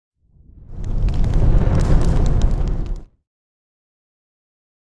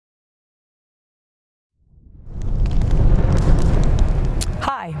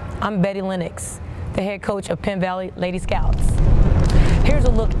I'm Betty Lennox, the head coach of Penn Valley Lady Scouts. Here's a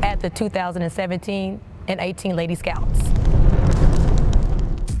look at the 2017 and 18 Lady Scouts.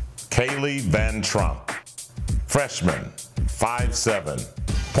 Kaylee Van Trump, freshman, 5'7",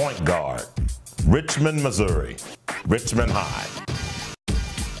 point guard, Richmond, Missouri, Richmond High.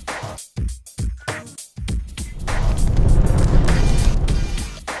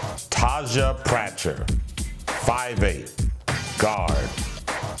 Taja Pratcher, 5'8", guard,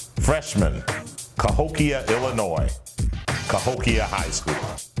 freshman, Cahokia, Illinois, Cahokia High School.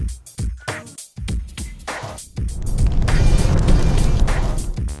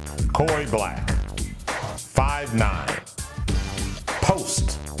 Corey Black, 5'9",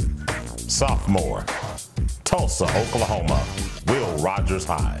 post, sophomore, Tulsa, Oklahoma, Will Rogers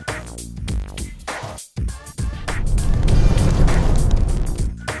High.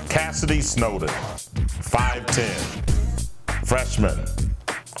 Cassidy Snowden, 5'10", freshman,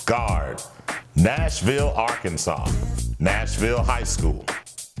 guard, Nashville, Arkansas, Nashville High School.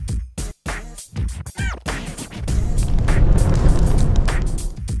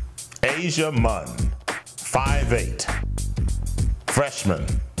 Asia Munn, 5'8", freshman,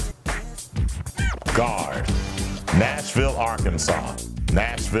 guard, Nashville, Arkansas,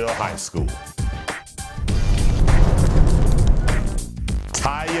 Nashville High School.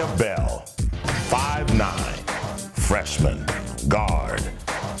 Taya Bell, 5'9", freshman, guard,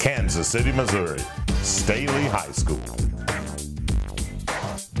 Kansas City, Missouri, Staley High School.